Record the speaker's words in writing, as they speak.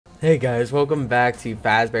Hey guys, welcome back to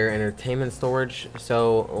Fazbear Entertainment Storage.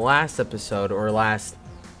 So last episode, or last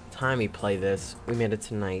time we played this, we made it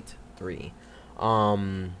to night 3.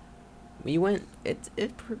 Um, we went.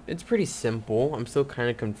 It's pretty simple. I'm still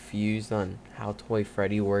kind of confused on how Toy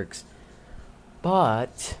Freddy works,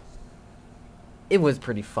 but it was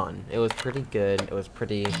pretty fun. It was pretty good. It was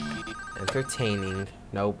pretty entertaining.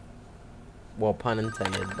 Nope. Well, pun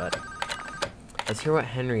intended. But let's hear what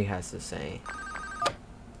Henry has to say.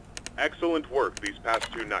 Excellent work these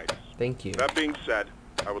past 2 nights. Thank you. That being said,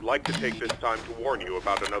 I would like to take this time to warn you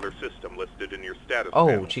about another system listed in your status Oh,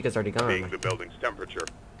 panel, Chica's already gone. being the building's temperature.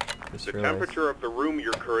 Just The realized. temperature of the room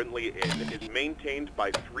you're currently in is maintained by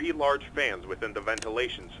 3 large fans within the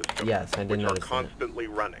ventilation system, Yes, I did which are notice that. constantly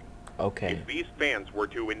running. Okay. If these fans were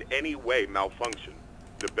to in any way malfunction,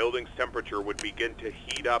 the building's temperature would begin to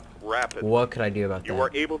heat up rapidly. What could I do about that? You are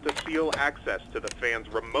able to seal access to the fans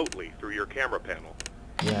remotely through your camera panel.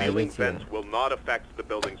 Yeah, Sealing vents will not affect the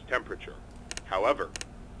building's temperature. However,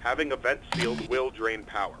 having a vent sealed will drain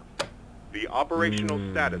power. The operational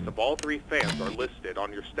status of all 3 fans are listed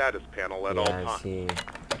on your status panel at all I times. see.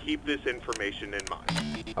 Keep this information in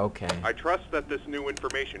mind. Okay. I trust that this new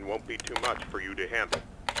information won't be too much for you to handle.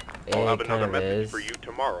 It I'll have kind another of message is. for you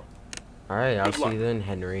tomorrow. Alright, I'll Good see luck. you then,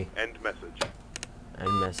 Henry. End message.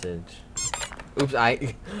 End message. Oops,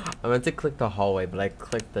 I meant to click the hallway, but I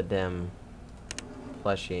clicked the damn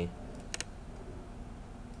plushie.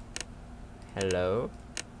 Hello?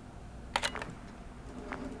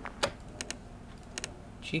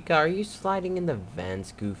 Chica, are you sliding in the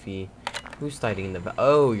vents, Goofy? Who's sliding in the vents?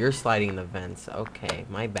 Oh, you're sliding in the vents. Okay,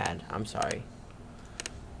 my bad. I'm sorry.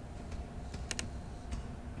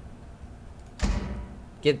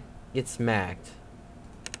 Get smacked.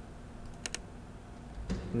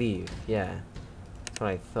 Leave, yeah. That's what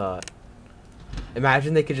I thought.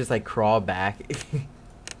 Imagine they could just like crawl back.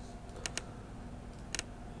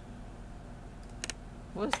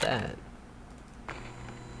 What's that?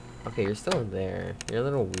 Okay, you're still there. You're a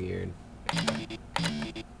little weird.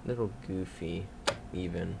 Little goofy,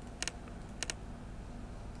 even.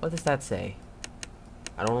 What does that say?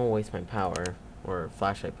 I don't want to waste my power, or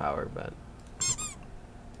flashlight power, but...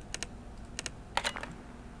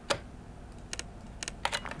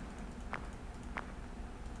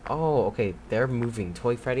 Oh, okay, they're moving.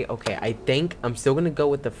 Toy Freddy. Okay, I think I'm still gonna go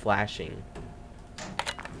with the flashing.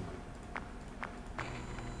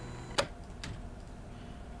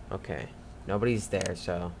 Okay, nobody's there,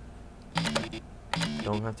 so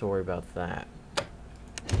don't have to worry about that.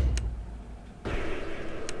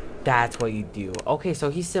 That's what you do. Okay, so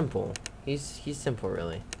he's simple. He's simple,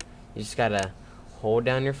 really. You just gotta hold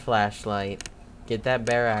down your flashlight, get that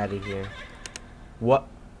bear out of here. What?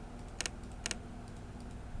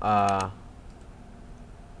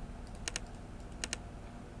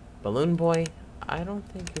 Balloon Boy, I don't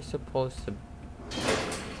think you're supposed to...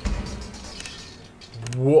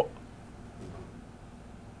 What?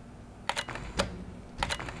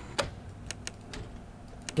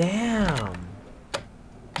 Damn.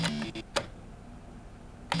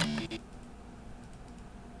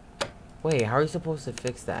 Wait, how are you supposed to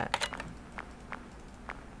fix that?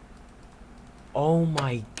 Oh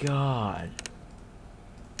my god.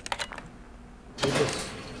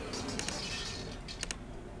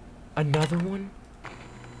 Another one?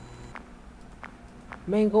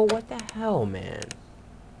 Mangle, what the hell, man?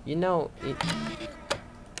 You know,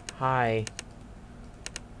 Hi.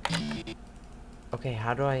 Okay,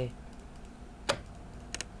 how do I...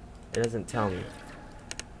 It doesn't tell me.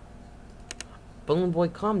 Balloon Boy,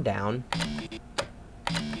 calm down.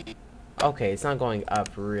 Okay, it's not going up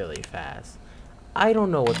really fast. I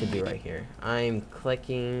don't know what to do right here. I'm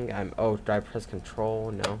clicking. Oh, do I press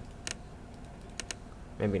control? No.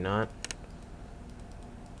 Maybe not.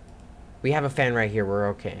 We have a fan right here. We're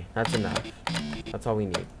okay. That's enough. That's all we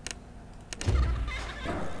need.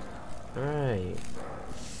 Alright.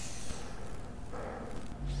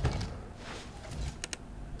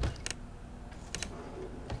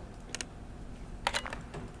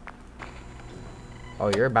 Oh,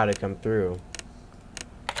 you're about to come through.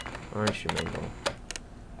 Aren't you, Mangle?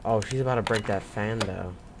 Oh, she's about to break that fan,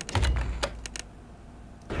 though.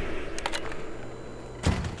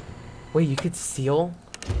 Wait, you could seal?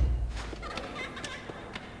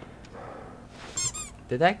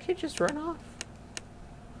 Did that kid just run off?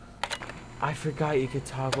 I forgot you could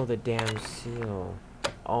toggle the damn seal.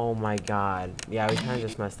 Oh my god. Yeah, we kind of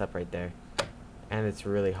just messed up right there. And it's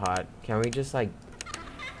really hot. Can we just, like...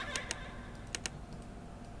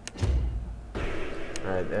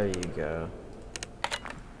 Alright, there you go.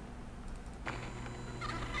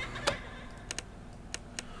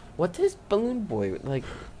 What does Balloon Boy, like,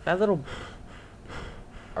 That little...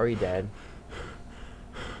 Are we dead?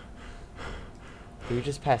 Did we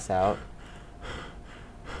just pass out?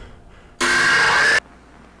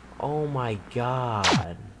 Oh my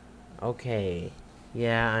god. Okay.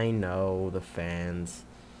 Yeah, I know the fans.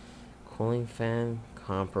 Cooling fan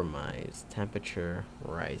compromised. Temperature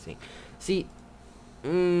rising. See,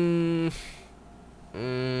 a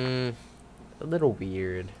little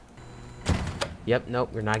weird. Yep,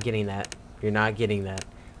 nope, you're not getting that. You're not getting that.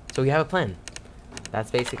 So we have a plan.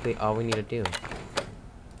 That's basically all we need to do.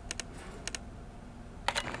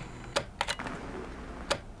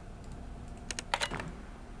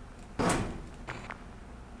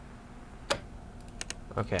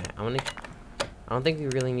 Okay, I don't think we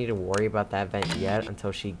really need to worry about that vent yet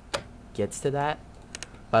until she gets to that.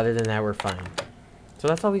 But other than that, we're fine. So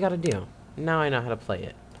that's all we gotta do. Now I know how to play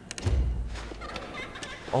it.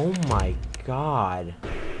 Oh my god.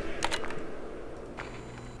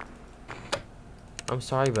 I'm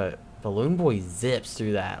sorry, but Balloon Boy zips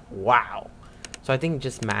through that. Wow. So I think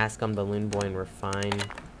just mask on Balloon Boy and we're fine.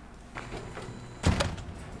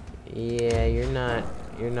 Yeah, you're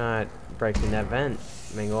not breaking that vent,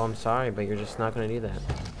 Mangle. I'm sorry, but you're just not gonna do that.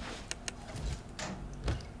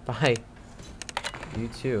 Bye. You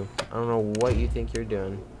too. I don't know what you think you're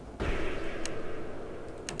doing.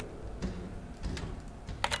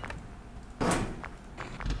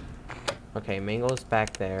 Okay, Mangle's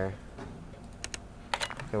back there.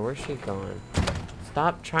 Okay, where's she going?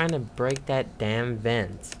 Stop trying to break that damn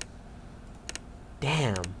vent.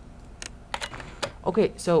 Damn.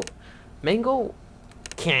 Okay, so Mangle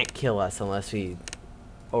can't kill us unless we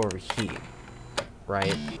overheat,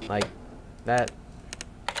 right? Like that.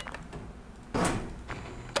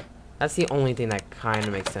 That's the only thing that kind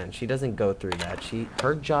of makes sense. She doesn't go through that.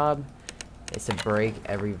 Her job is to break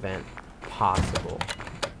every vent possible.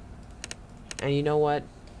 And you know what?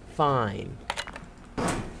 Fine.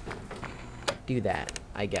 Do that,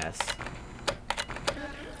 I guess.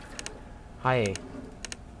 Hi.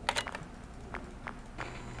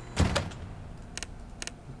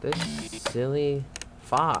 This silly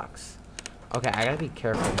fox. Okay, I gotta be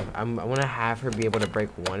careful. I wanna have her be able to break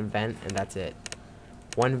one vent, and that's it.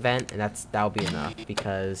 One vent, and that'll be enough,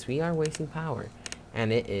 because we are wasting power.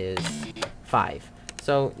 And it is 5.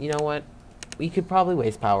 So, you know what? We could probably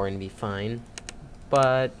waste power and be fine.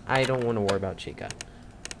 But I don't want to worry about Chica.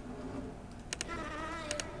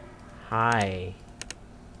 Hi.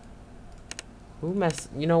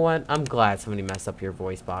 You know what? I'm glad somebody messed up your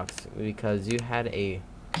voice box, because you had a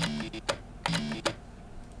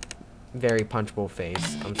very punchable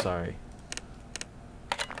face. I'm sorry.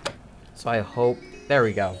 So I hope... There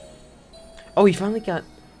we go. Oh, we finally got...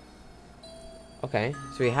 Okay,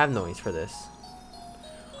 so we have noise for this.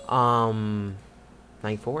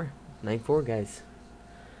 Night 4? Night 4, guys.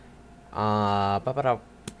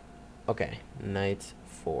 Okay, night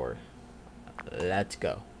 4. Let's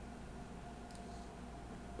go.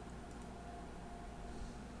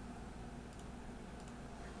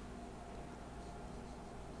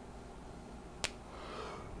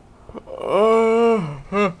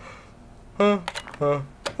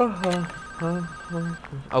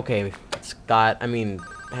 Okay,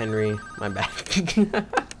 Henry, my bad.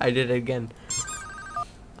 I did it again.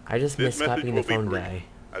 I just missed stopping the phone guy.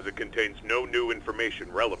 As it contains no new information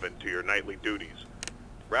relevant to your nightly duties.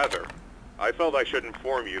 Rather, I felt I should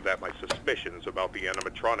inform you that my suspicions about the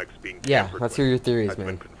animatronics being tampered let's hear your theories, has man.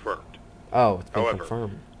 been confirmed. Oh, it's been However,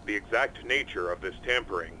 confirmed. the exact nature of this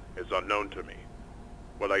tampering is unknown to me.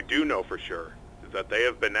 What I do know for sure is that they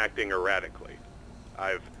have been acting erratically.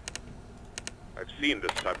 I've seen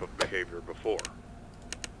this type of behavior before.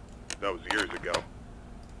 That was years ago.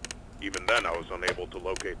 Even then, I was unable to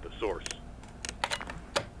locate the source.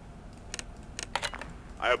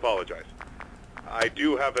 I apologize. I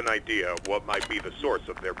do have an idea of what might be the source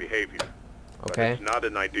of their behavior. But it's not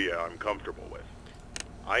an idea I'm comfortable with.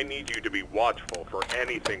 I need you to be watchful for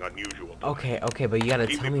anything unusual. Okay, but you gotta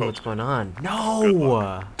tell me what's going on.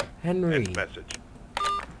 No! Henry. End message.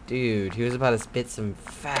 Dude, he was about to spit some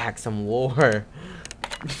facts, some lore.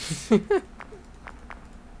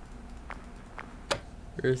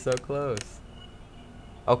 You're so close.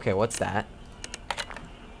 Okay, what's that?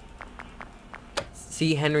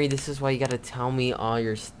 See, Henry, this is why you gotta tell me all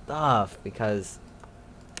your stuff, because,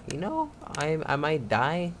 you know, I might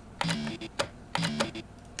die.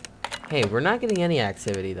 Hey, we're not getting any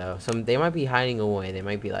activity, though. So they might be hiding away. They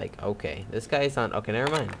might be like, okay, this guy's not... Okay,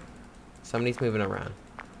 never mind. Somebody's moving around.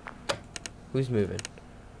 Who's moving?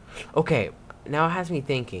 Okay, now it has me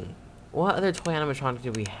thinking. What other toy animatronic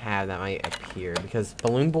do we have that might appear? Because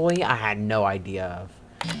Balloon Boy, I had no idea of.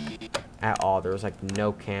 at all. There was like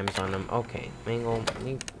no cams on him. Okay, Mangle,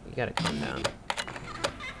 you gotta calm down.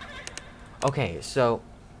 Okay, so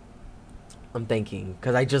I'm thinking,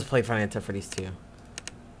 because I just played Final Fantasy Freddy's 2.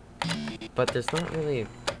 But there's not really...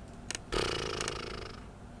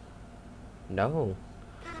 No.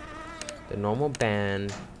 The normal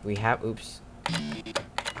band. We have... Oops.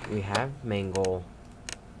 We have Mangle.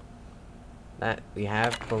 We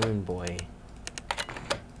have Balloon Boy.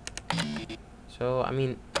 So, I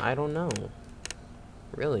mean, I don't know.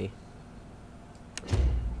 Really.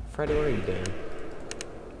 Freddy, what are you doing?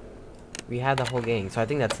 We had the whole gang, so I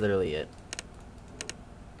think that's literally it.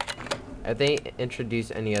 If they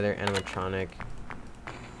introduce any other animatronic,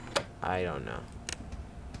 I don't know.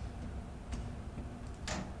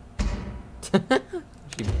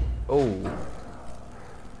 Oh.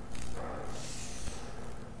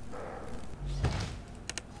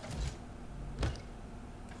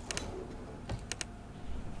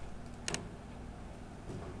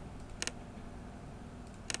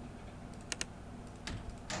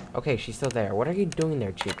 Okay, she's still there. What are you doing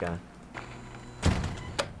there, Chica?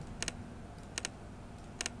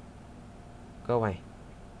 Go away.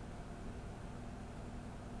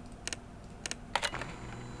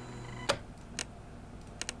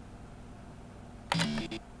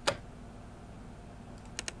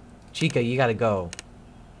 Chica, you gotta go.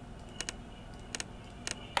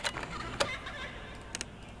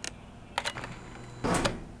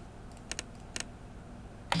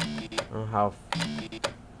 Oh, how...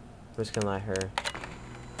 I'm just gonna let her.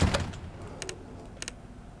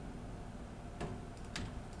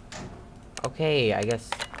 Okay, I guess.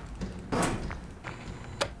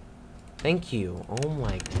 Thank you. Oh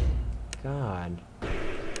my god.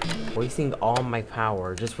 Wasting all my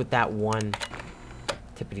power just with that one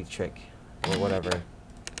tippity trick. Or whatever.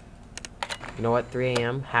 You know what? 3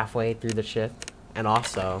 a.m. halfway through the shift. And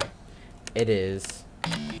also, it is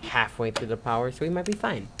halfway through the power, so we might be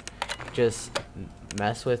fine. Just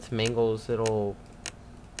mess with Mangle's little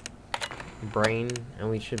brain, and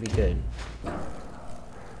we should be good.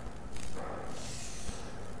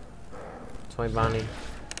 Toy Bonnie.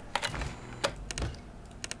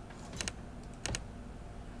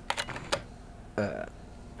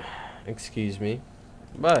 Excuse me.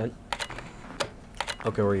 But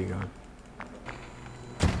okay, where are you going?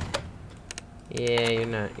 Yeah, you're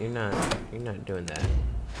not doing that.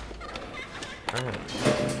 Alright.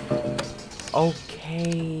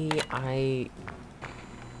 Okay,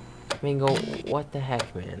 Mangle, what the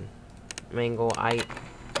heck, man? Mangle,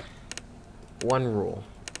 one rule.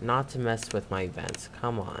 Not to mess with my events.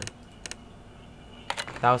 Come on.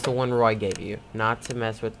 That was the one rule I gave you. Not to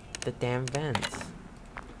mess with the damn vents.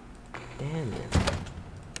 Damn it.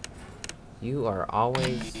 You are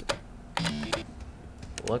always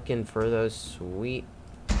looking for those sweet...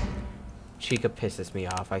 Chica pisses me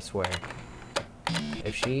off, I swear.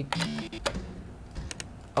 If she...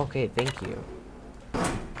 Okay, thank you.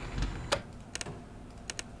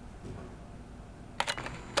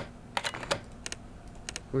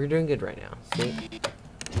 We're doing good right now, see?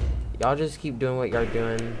 Y'all just keep doing what y'all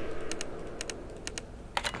doing,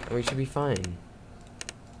 and we should be fine.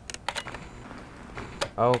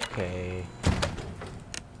 Okay.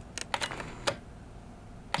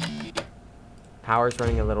 Power's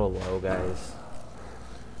running a little low, guys.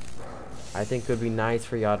 I think it would be nice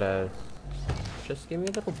for y'all to just give me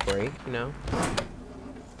a little break, you know?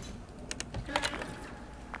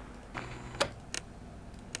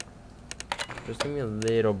 Just give me a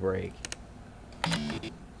little break.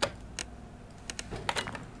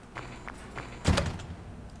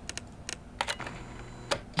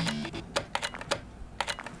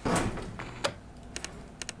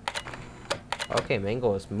 Okay,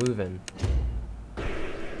 Mangle is moving.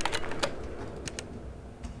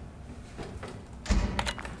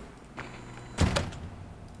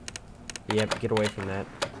 Yep, get away from that.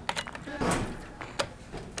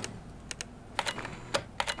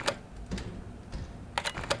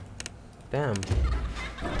 Damn.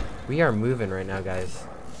 We are moving right now, guys.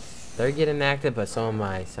 They're getting active, but so am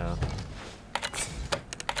I, so.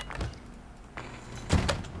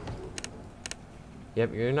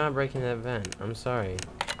 Yep, you're not breaking that vent. I'm sorry.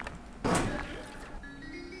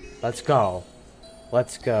 Let's go.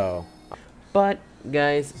 Let's go. But,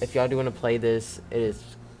 guys, if y'all do want to play this, it is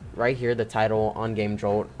right here, the title on Game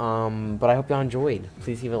Jolt. But I hope y'all enjoyed.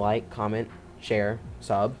 Please leave a like, comment, share,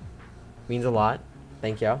 sub. Means a lot.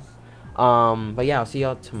 Thank y'all. But yeah, I'll see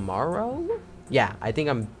y'all tomorrow. Yeah, I think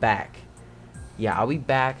I'm back. Yeah, I'll be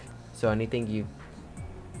back. So anything you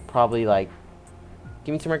probably like,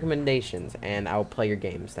 give me some recommendations and I'll play your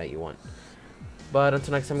games that you want. But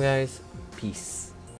until next time, guys, peace.